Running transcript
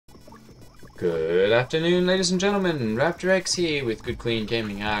Good afternoon, ladies and gentlemen. Raptor X here with Good Clean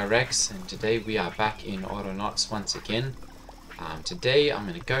Gaming RX, and today we are back in Autonauts once again. Today I'm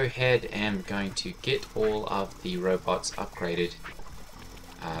going to go ahead and I'm going to get all of the robots upgraded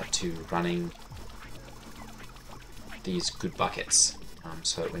to running these good buckets,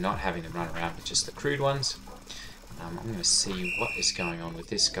 so that we're not having them run around with just the crude ones. I'm going to see what is going on with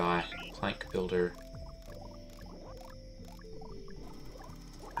this guy, Plank Builder.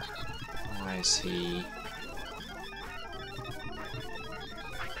 Why is he...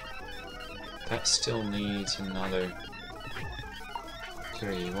 That still needs another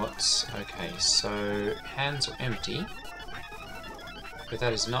 3 watts. Okay, so hands are empty, but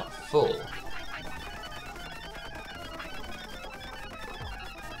that is not full.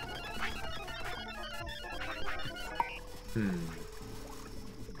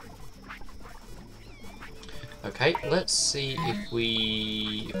 Okay, let's see if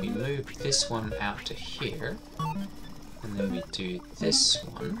we move this one out to here, and then we do this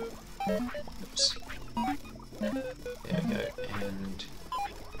one. Oops. There we go, and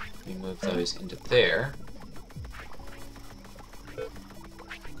we move those into there.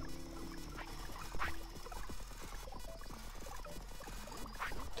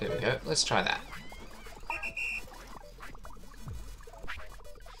 There we go, let's try that.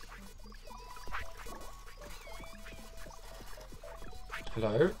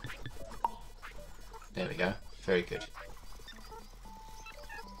 Hello? There we go, very good.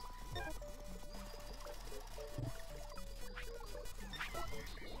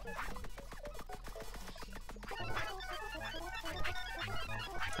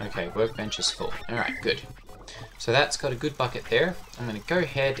 Okay, workbench is full. Alright, good. So that's got a good bucket there. I'm going to go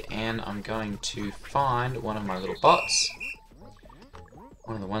ahead and I'm going to find one of my little bots.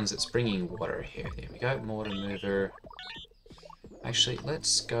 One of the ones that's bringing water here. There we go, mortar mover. Actually,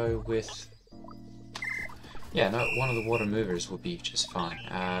 let's go with... Yeah, no, one of the water movers will be just fine.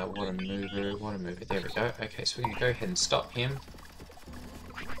 Water mover, there we go. Okay, so we're going to go ahead and stop him.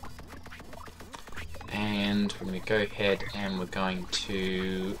 And we're going to go ahead and we're going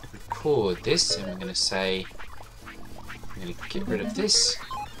to record this, and we're going to say, we're going to get rid of this,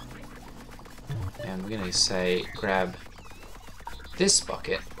 and we're going to say grab this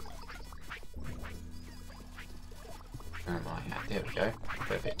bucket. Where am I at? There we go.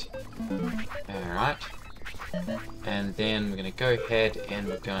 Perfect. Alright. And then we're going to go ahead and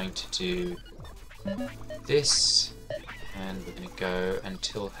we're going to do this, and we're going to go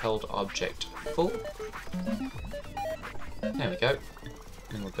until held object full. There we go.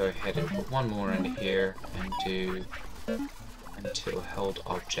 And we'll go ahead and put one more into here and do until held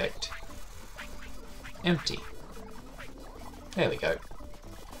object empty. There we go.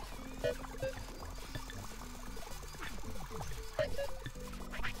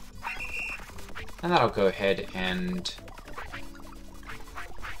 And that'll go ahead and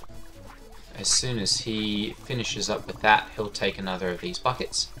as soon as he finishes up with that, he'll take another of these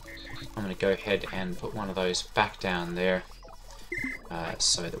buckets. I'm going to go ahead and put one of those back down there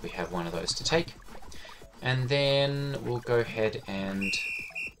so that we have one of those to take. And then we'll go ahead and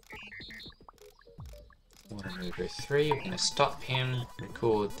water mover 3, we're going to stop him,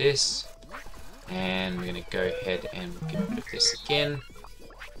 record this, and we're going to go ahead and get rid of this again.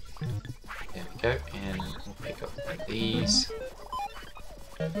 There we go, and we'll pick up one of these.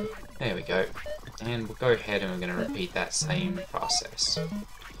 There we go, and we'll go ahead and we're going to repeat that same process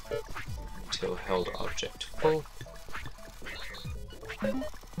until held object full.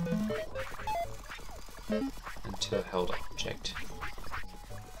 Until held object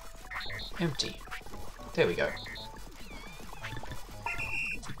empty. There we go.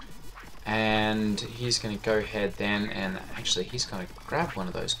 And he's going to go ahead then, and actually he's going to grab one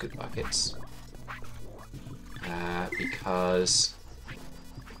of those good buckets because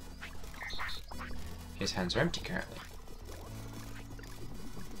his hands are empty currently.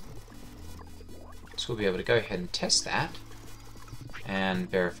 So we'll be able to go ahead and test that and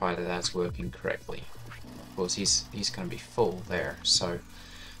verify that that's working correctly. Of course, he's going to be full there, so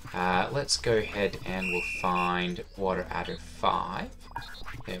let's go ahead and we'll find water adder 5.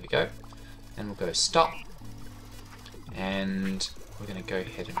 There we go. And we'll go stop, and we're going to go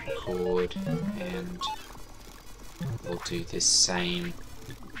ahead and record, and we'll do this same.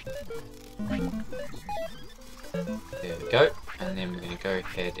 There we go, and then we're going to go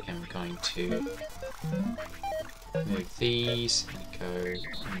ahead and we're going to move these and go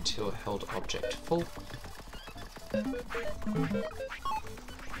until held object full.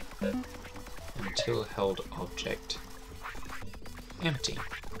 Until held object empty.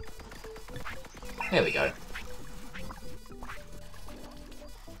 There we go.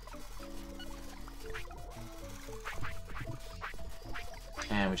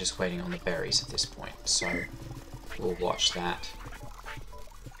 And we're just waiting on the berries at this point, so we'll watch that.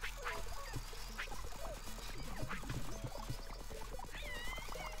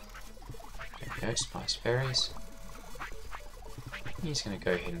 There we go, spice berries. He's going to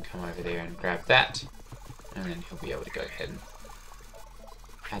go ahead and come over there and grab that, and then he'll be able to go ahead and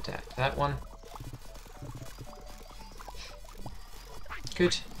add that to that one.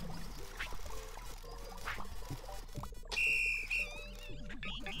 Good.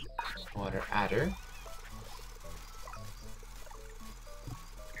 Water adder.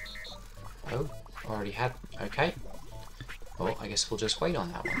 Oh, already had. Okay. Well, I guess we'll just wait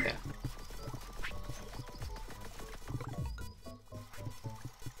on that one then.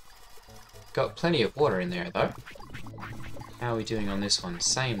 Got plenty of water in there though. How are we doing on this one?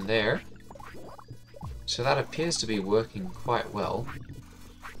 Same there. So that appears to be working quite well.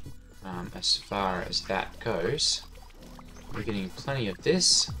 As far as that goes. We're getting plenty of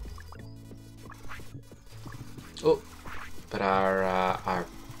this. Oh, but our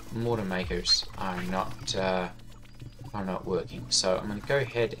mortar makers are not working. So I'm going to go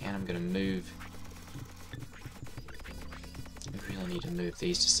ahead and I'm going to move. We really need to move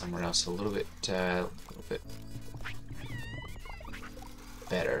these to somewhere else a little bit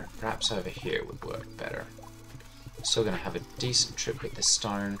better. Perhaps over here would work better. Still going to have a decent trip with the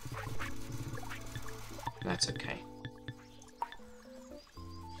stone. That's okay.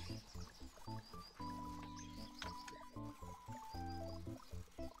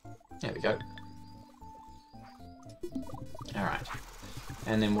 There we go. Alright.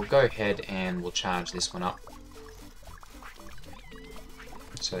 And then we'll go ahead and we'll charge this one up.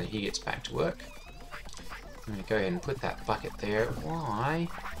 So that he gets back to work. I'm going to go ahead and put that bucket there. Why?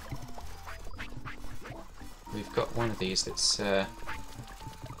 We've got one of these that's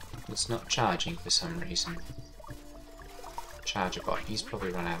not charging for some reason. Charger bot. He's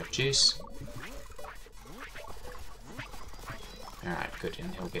probably run out of juice. Alright, good,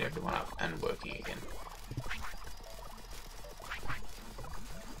 and he'll get everyone up and working again.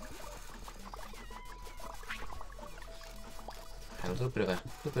 Had a little bit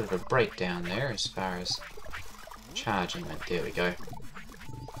of a breakdown there as far as charging went. There we go.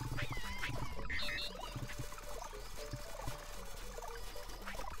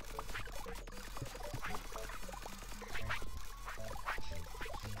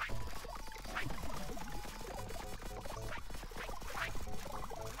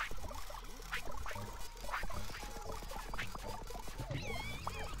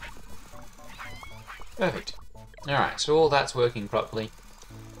 Perfect. Alright, so all that's working properly.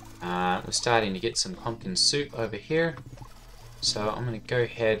 We're starting to get some pumpkin soup over here. So I'm going to go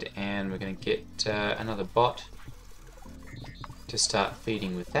ahead and we're going to get another bot to start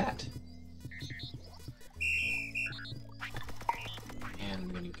feeding with that. And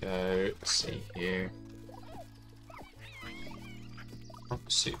we're going to go, let's see here. Oh,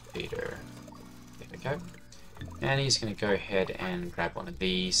 soup feeder. There we go. And he's going to go ahead and grab one of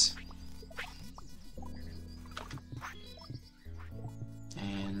these.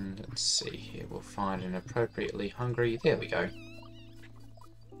 And let's see here, we'll find an appropriately hungry. There we go.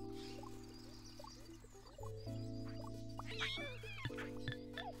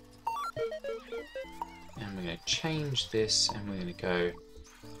 And we're going to change this and we're going to go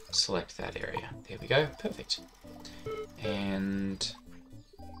select that area. There we go, perfect. And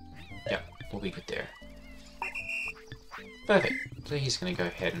yep, we'll be good there. Perfect. So he's going to go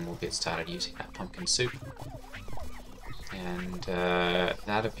ahead and we'll get started using that pumpkin soup. And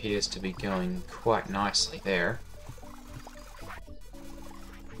that appears to be going quite nicely there.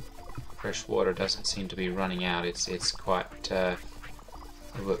 Fresh water doesn't seem to be running out. It's quite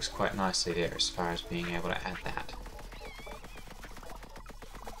it works quite nicely there as far as being able to add that.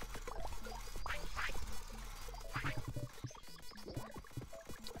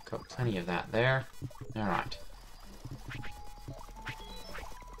 Got plenty of that there. All right.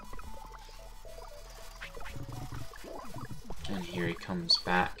 And here he comes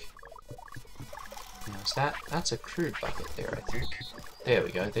back. Now that's a crude bucket there, I think. There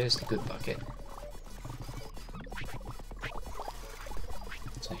we go, there's the good bucket.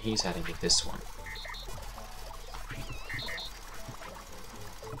 So he's adding to this one.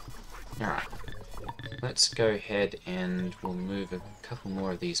 Alright. Let's go ahead and we'll move a couple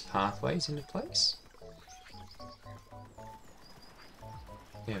more of these pathways into place.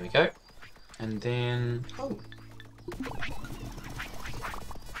 There we go. And then... oh!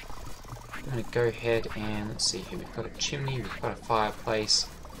 I'm going to go ahead and let's see here, we've got a chimney, we've got a fireplace.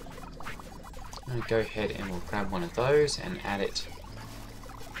 I'm going to go ahead and we'll grab one of those and add it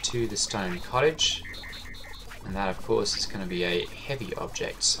to the stone cottage. And that, of course, is going to be a heavy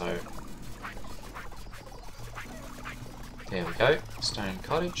object, so... There we go, Stone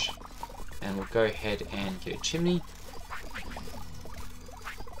Cottage. And we'll go ahead and get a chimney.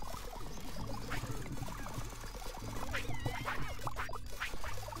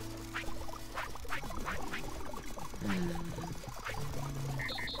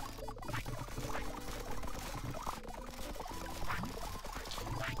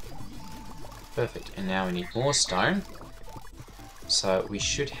 Perfect, and now we need more stone. So we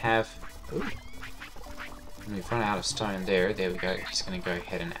should have... Ooh. We've run out of stone there. There we go. Just going to go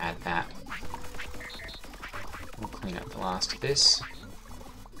ahead and add that. We'll clean up the last of this.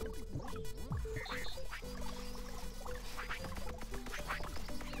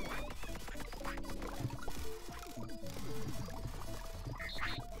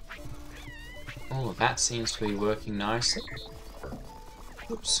 All of that seems to be working nicely.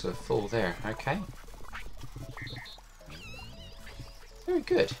 Oops, we're full there. Okay. Very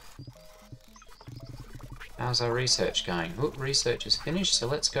good. How's our research going? Oop, research is finished, so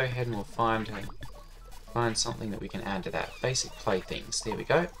let's go ahead and we'll find something that we can add to that. Basic playthings. There we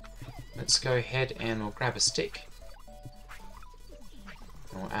go. Let's go ahead and we'll grab a stick.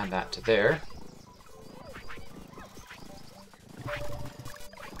 And we'll add that to there.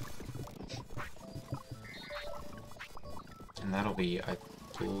 And that'll be, I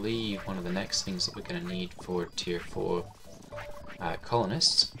believe, one of the next things that we're going to need for Tier 4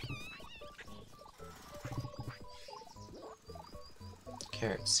 colonists.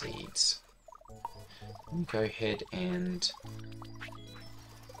 Carrot seeds. Let me go ahead and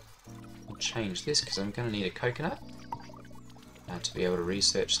we'll change this because I'm going to need a coconut to be able to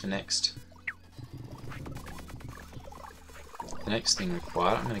research the next thing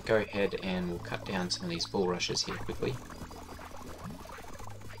required. I'm going to go ahead and we'll cut down some of these bulrushes here quickly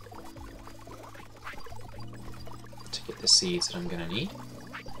to get the seeds that I'm going to need.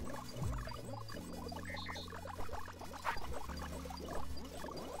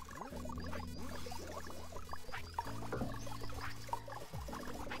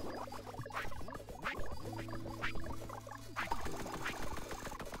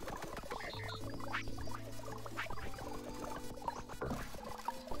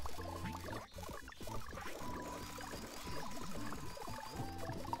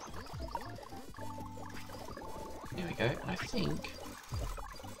 There we go. I think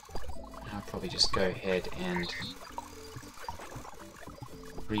I'll probably just go ahead and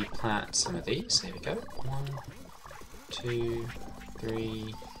replant some of these. There we go. 1, 2,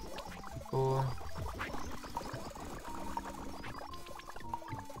 3, 4,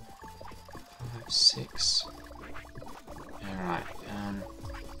 5, 6. Alright,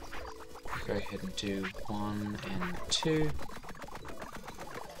 go ahead and do 1 and 2.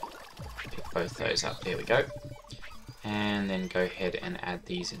 Pick both those up. There we go. And then go ahead and add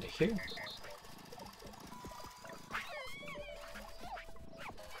these into here.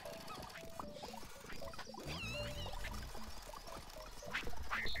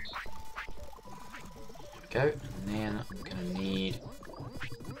 There we go. And then I'm going to need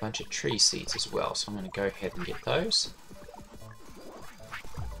a bunch of tree seeds as well. So I'm going to go ahead and get those.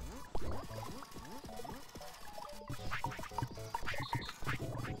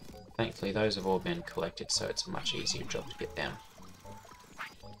 Thankfully those have all been collected, so it's a much easier job to get them.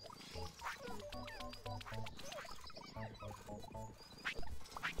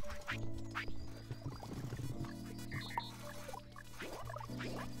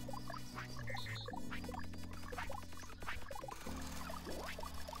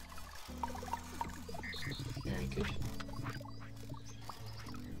 Very good.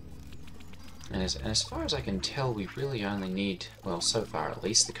 And as far as I can tell, we really only need, well, so far at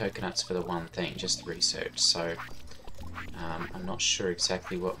least, the coconuts for the one thing, just the research. So I'm not sure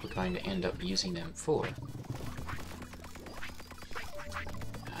exactly what we're going to end up using them for.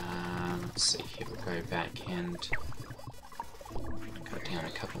 Let's see here, we'll go back and cut down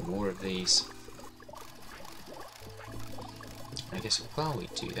a couple more of these. I guess while we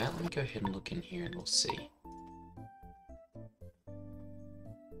do that, let me go ahead and look in here and we'll see.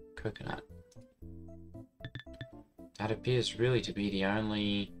 Coconut. That appears really to be the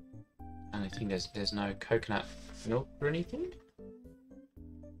only thing. There's no coconut milk or anything.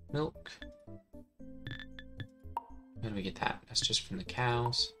 Milk. Where do we get that? That's just from the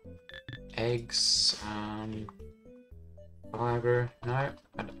cows. Eggs. Fiber. No,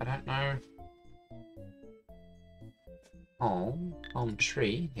 I don't know. Palm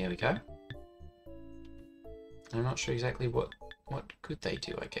tree. There we go. I'm not sure exactly what could they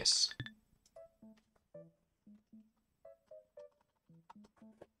do, I guess.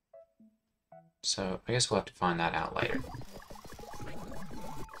 So I guess we'll have to find that out later.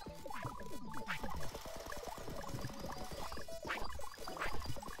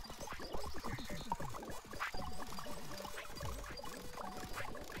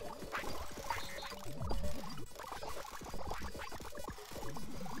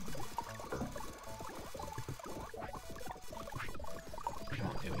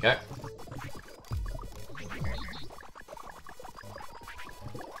 There we go.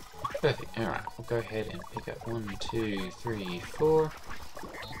 Perfect. Alright, we'll go ahead and pick up 1, 2, 3, 4.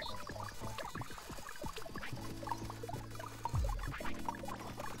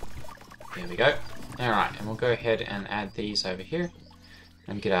 There we go. Alright, and we'll go ahead and add these over here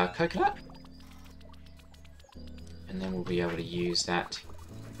and get our coconut. And then we'll be able to use that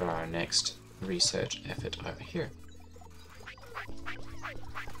for our next research effort over here.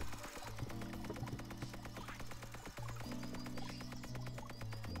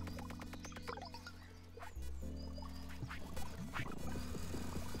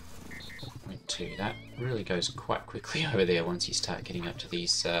 That really goes quite quickly over there once you start getting up to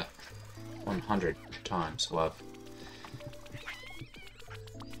these 100 times above.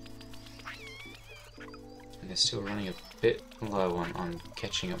 And they're still running a bit low on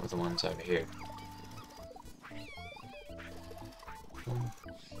catching up with the ones over here.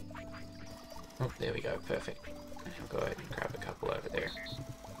 Oh, there we go, perfect. And I'll go ahead and grab a couple over there.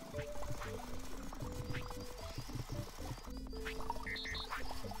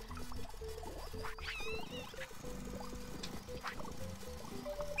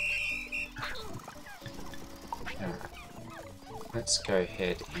 Let's go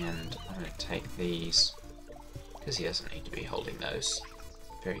ahead and I'm going to take these, because he doesn't need to be holding those.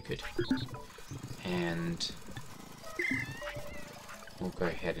 Very good. And we'll go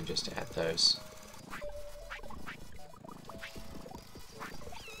ahead and just add those.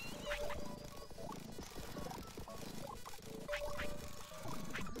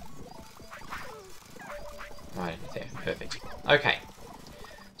 Right in there, perfect. Okay.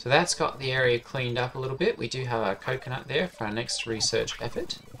 So that's got the area cleaned up a little bit. We do have our coconut there for our next research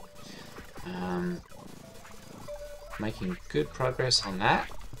effort. Making good progress on that.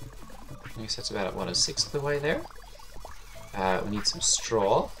 I guess that's about, what, a sixth of the way there. We need some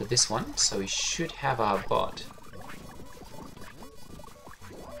straw for this one, so we should have our bot.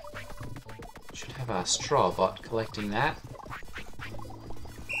 Should have our straw bot collecting that.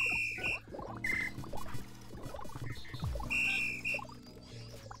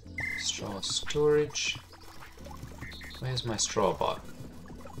 Straw storage. Where's my straw bot?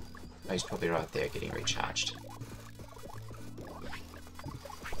 Oh, he's probably right there getting recharged.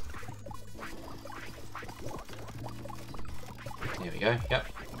 There we go, yep.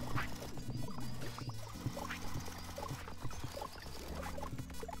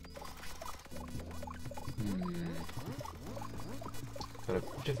 Got a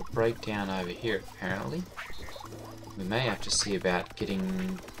bit of a breakdown over here apparently. We may have to see about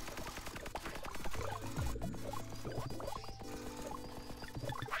getting...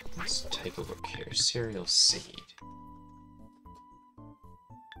 Let's take a look here. Cereal seed.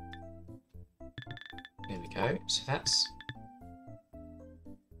 There we go. So that's...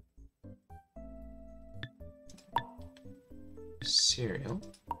 cereal.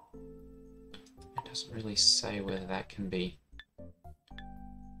 It doesn't really say whether that can be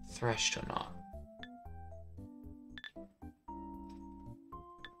threshed or not.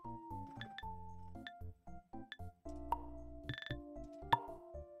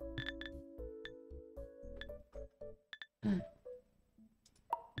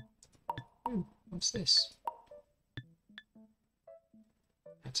 What's this?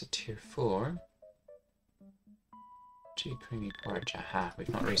 That's a tier 4. 2 creamy porridge. Aha, we've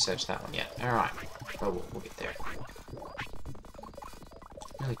not researched that one yet. Alright, but we'll get there.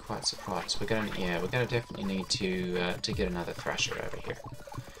 Really quite surprised. We're gonna definitely need to get another thrasher over here.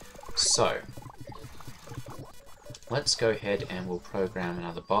 So let's go ahead and we'll program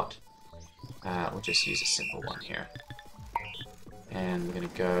another bot. We'll just use a simple one here. And we're going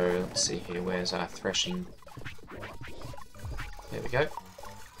to go, let's see here, where's our threshing? There we go.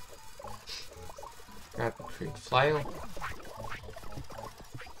 Grab a crude flail.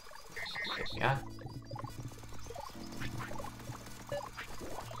 There we are.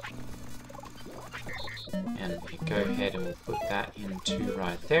 And we go ahead and we'll put that into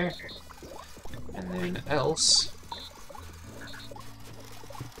right there. And then else,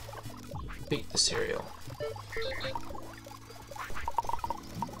 beat the cereal.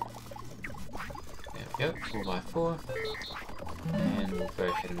 There we go, 4x4. And we'll go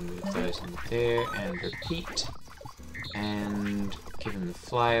ahead and move those in there and repeat. And give him the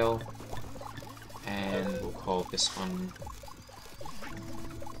flail. and we'll call this one...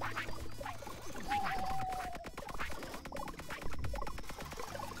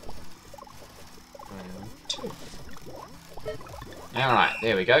 Alright,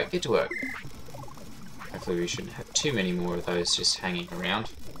 there we go. Get to work. Hopefully we shouldn't have too many more of those just hanging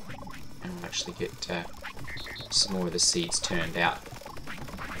around. And we'll actually get some more of the seeds turned out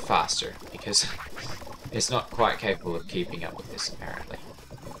faster, because it's not quite capable of keeping up with this, apparently.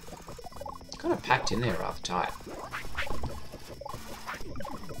 It's kind of packed in there rather tight.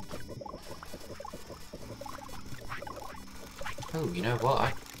 Oh, you know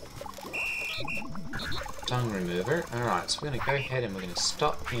what? Dung remover. Alright, so we're going to go ahead and we're going to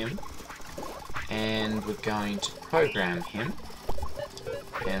stop him. And we're going to program him.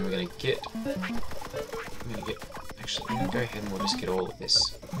 And we're going to get... Actually, I'm going to go ahead and we'll just get all of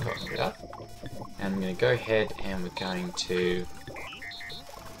this gotten rid of. And I'm going to go ahead and we're going to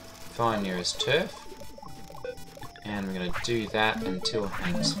find nearest turf. And we're going to do that until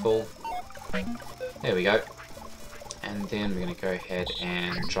hand's full. There we go. And then we're going to go ahead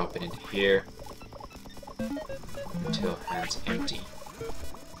and drop it into here until hand's empty.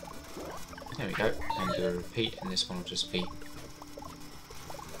 There we go. And do a repeat, and this one will just be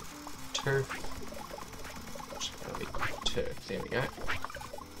turf. Turf. There we go.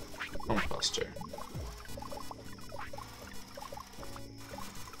 Composter.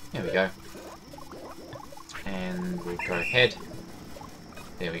 There we go. And we'll go ahead.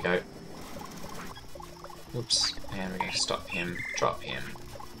 There we go. Oops. And we're going to stop him, drop him.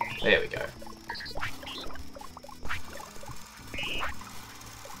 There we go.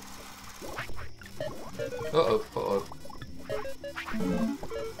 Uh-oh, uh-oh.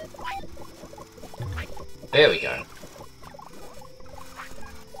 There we go.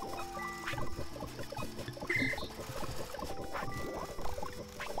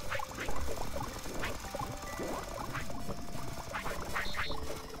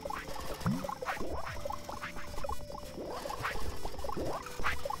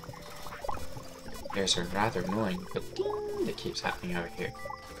 There's a rather annoying but ding that keeps happening over here.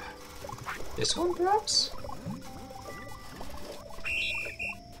 This one, perhaps?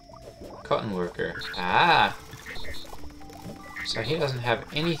 Cotton worker. Ah! So he doesn't have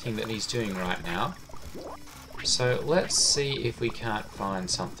anything that he's doing right now. So let's see if we can't find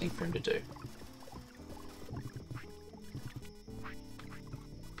something for him to do.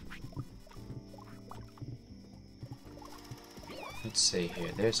 Let's see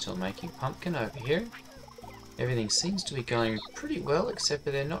here. They're still making pumpkin over here. Everything seems to be going pretty well, except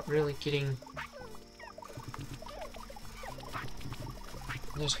that they're not really getting...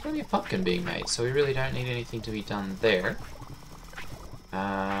 There's plenty of pumpkin being made, so we really don't need anything to be done there.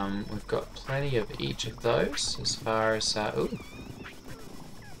 We've got plenty of each of those, as far as... ooh.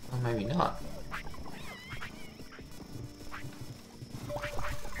 Well, maybe not.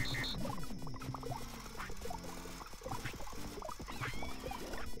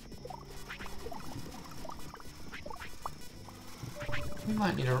 We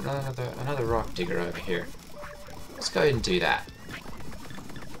might need another rock digger over here. Let's go ahead and do that.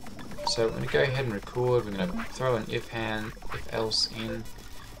 So we're going to go ahead and record. We're going to throw an if else in,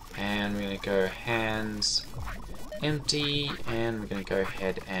 and we're going to go hands empty, and we're going to go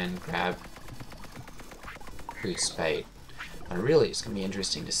ahead and grab whose spade. And really, it's going to be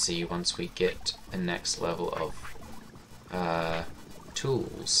interesting to see once we get the next level of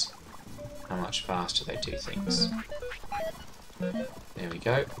tools, how much faster they do things. There we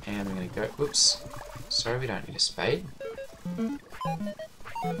go, and we're going to go, whoops, sorry, we don't need a spade.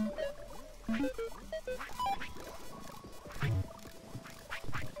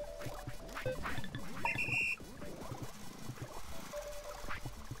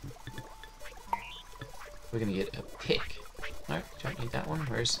 We're going to get a pick. No, don't need that one.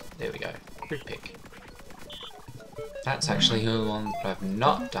 Where's... There we go. Fruit pick. That's actually the one that I've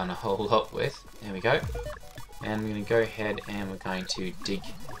not done a whole lot with. There we go. And we're going to go ahead and we're going to dig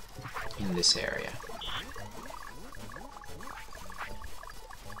in this area.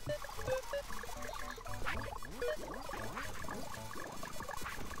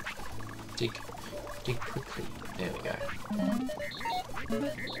 Dig quickly. There we go.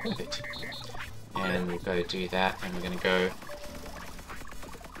 Perfect. And we'll go do that, and we're going to go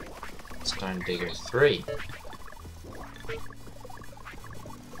Stone Digger 3.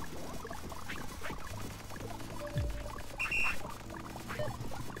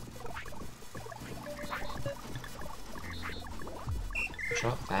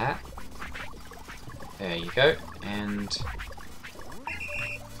 Drop that. There you go, and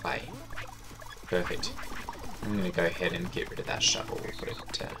play. Perfect. I'm going to go ahead and get rid of that shovel.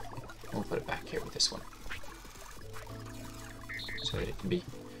 We'll put it back here with the this one, so that it can be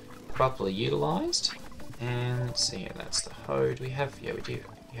properly utilised. And let's see here, that's the hoe. Do we have, yeah we do,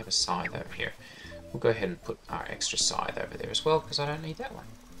 we have a scythe over here. We'll go ahead and put our extra scythe over there as well, because I don't need that one.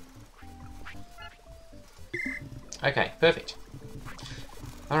 Okay, perfect.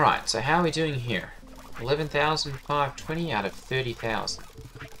 Alright, so how are we doing here? 11,520 out of 30,000.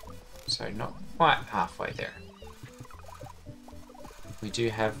 So not quite halfway there. We do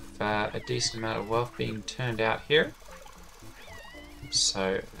have a decent amount of wealth being turned out here.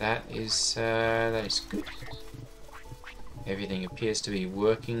 So that is good. Everything appears to be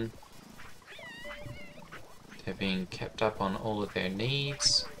working. They're being kept up on all of their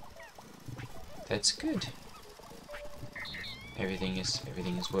needs. That's good. Everything is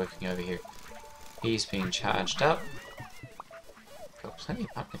working over here. He's being charged up. Got plenty of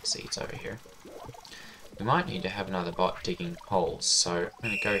pumpkin seeds over here. We might need to have another bot digging holes, so I'm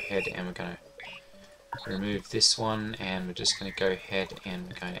going to go ahead and we're going to remove this one, and we're just going to go ahead and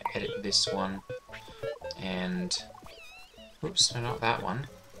we're going to edit this one, and oops, no, not that one.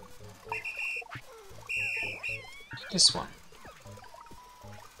 This one.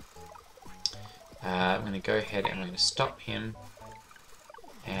 I'm going to go ahead and we're going to stop him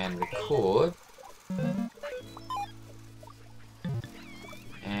and record,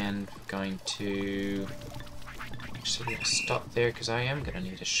 and we're going to actually we're going to stop there because I am going to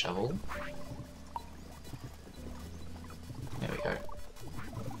need a shovel. There we go.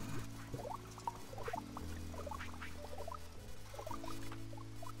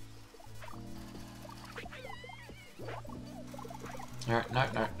 Alright, no.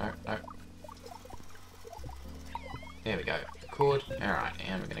 There we go. Record. Alright,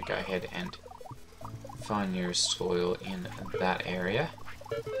 and we're going to go ahead and find nearest soil in that area.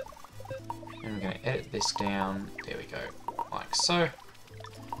 And we're going to edit this down. There we go. Like so.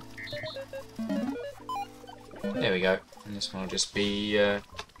 There we go. And this one will just be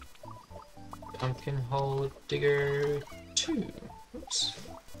Pumpkin Hole Digger 2. Oops.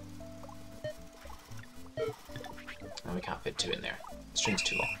 Oh, we can't fit 2 in there. The string's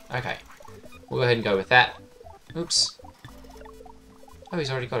too long. Okay. We'll go ahead and go with that. Oops. Oh, he's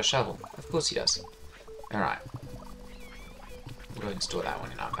already got a shovel. Of course he does. Alright. We'll go ahead and store that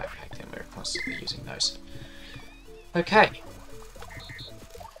one in our backpack, then we're constantly using those. Okay.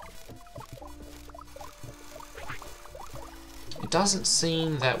 It doesn't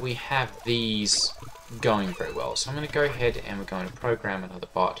seem that we have these going very well, so I'm going to go ahead and we're going to program another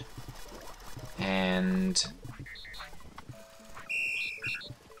bot. And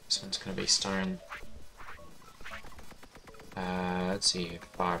this one's going to be stone. Let's see,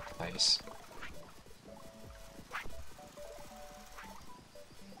 fireplace.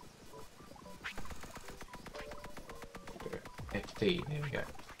 FD, there we go.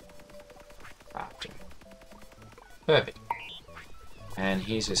 Raptor. Perfect. And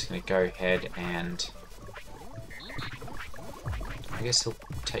he's just going to go ahead and I guess he'll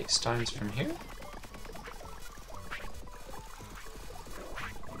take stones from here.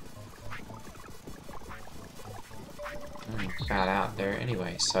 About out there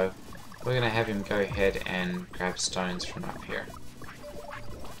anyway, so we're going to have him go ahead and grab stones from up here.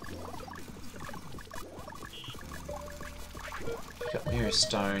 Got nearest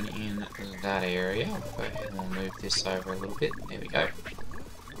stone in that area. I'll go ahead and we'll move this over a little bit. There we go.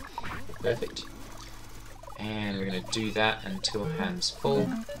 Perfect. And we're going to do that until hand's full.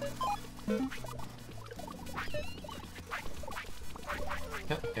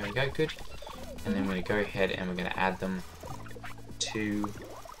 Yep, there we go, good. And then we're going to go ahead and we're going to add them to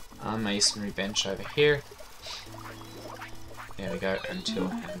our masonry bench over here. There we go, until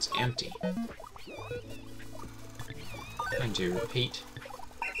hand's empty. And do repeat.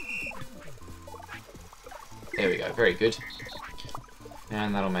 There we go, very good.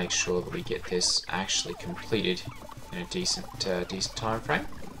 And that'll make sure that we get this actually completed in a decent time frame.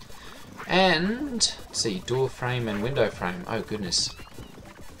 And let's see, door frame and window frame. Oh goodness.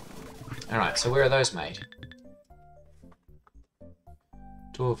 Alright, so where are those made?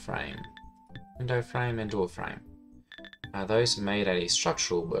 Door frame, window frame and door frame. Those are made at a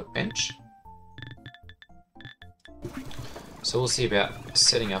structural workbench. So we'll see about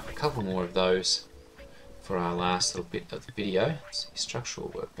setting up a couple more of those for our last little bit of the video. Let's see,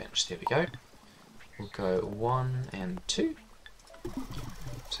 structural workbench, there we go. We'll go 1 and 2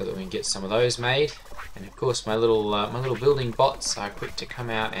 so that we can get some of those made. And of course my little building bots are quick to come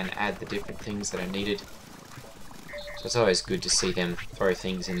out and add the different things that are needed. So it's always good to see them throw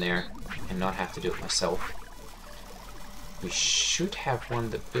things in there and not have to do it myself. We should have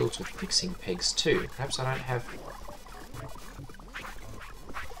one that builds with fixing pegs too. Perhaps I don't have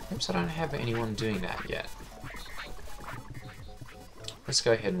Perhaps I don't have anyone doing that yet. Let's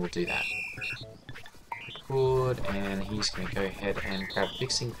go ahead and we'll do that. Record, and he's going to go ahead and grab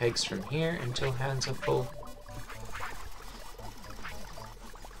fixing pegs from here until hands are full.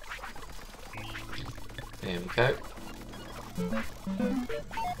 There we go.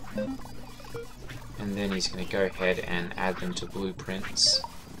 And then he's going to go ahead and add them to blueprints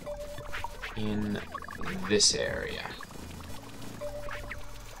in this area.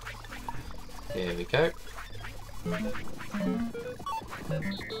 There we go.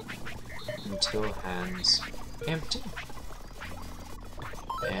 Until hands empty.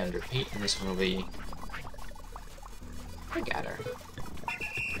 And repeat, and this one will be a gather.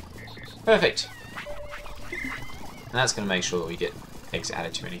 Perfect. And that's going to make sure that we get eggs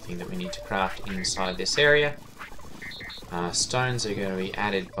added to anything that we need to craft inside this area. Stones are going to be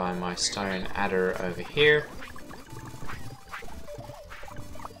added by my stone adder over here.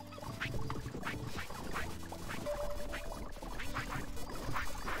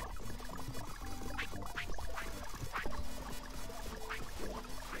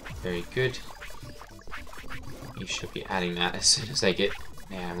 Very good. You should be adding that as soon as they get...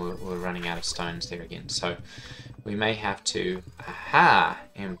 Yeah, we're running out of stones there again. So we may have to,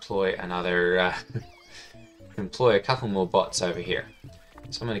 employ another... employ a couple more bots over here.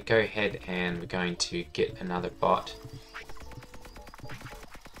 So I'm going to go ahead and we're going to get another bot.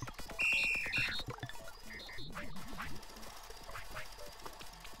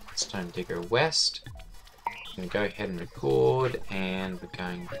 Stone Digger West. I'm going to go ahead and record, and we're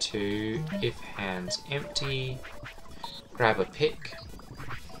going to, if hands empty, grab a pick.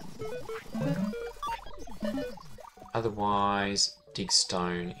 Otherwise, dig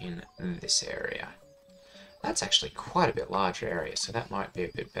stone in this area. That's actually quite a bit larger area, so that might be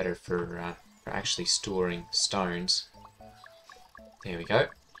a bit better for actually storing stones. There we go.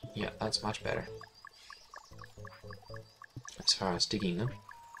 Yeah, that's much better. As far as digging them.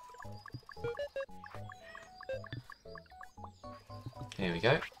 There we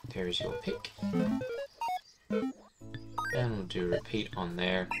go. There is your pick. And we'll do a repeat on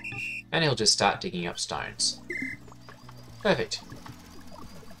there. And he'll just start digging up stones. Perfect.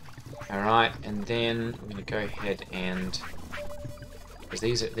 Alright, and then I'm going to go ahead and... because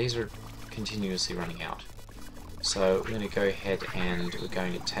these are continuously running out. So we're going to go ahead and we're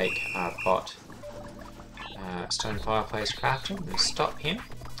going to take our bot Stone Fireplace Crafter. We're going to stop him.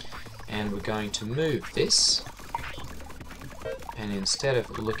 And we're going to move this. And instead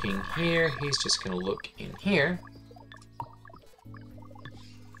of looking here, he's just going to look in here.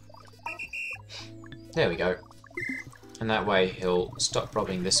 There we go. And that way he'll stop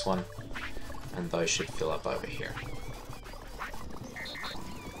robbing this one, and those should fill up over here.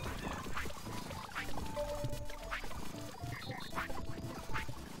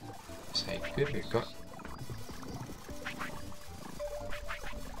 So good, we've got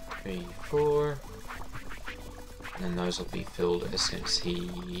 3, 4. And then those will be filled as soon as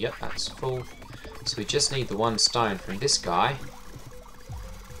he... Yep, that's full. So we just need the one stone from this guy.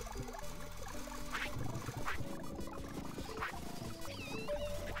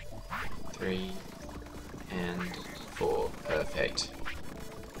 Three and 4. Perfect.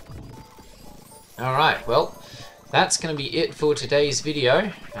 Alright, well, that's going to be it for today's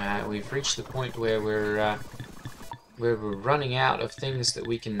video. We've reached the point where we're running out of things that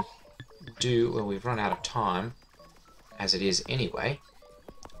we can do. Well, we've run out of time, as it is anyway.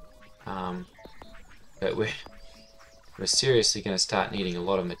 But we're seriously going to start needing a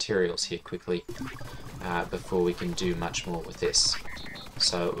lot of materials here quickly before we can do much more with this.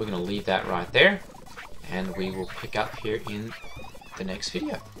 So we're going to leave that right there, and we will pick up here in the next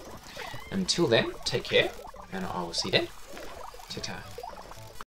video. Until then, take care, and I will see you then. Ta-ta.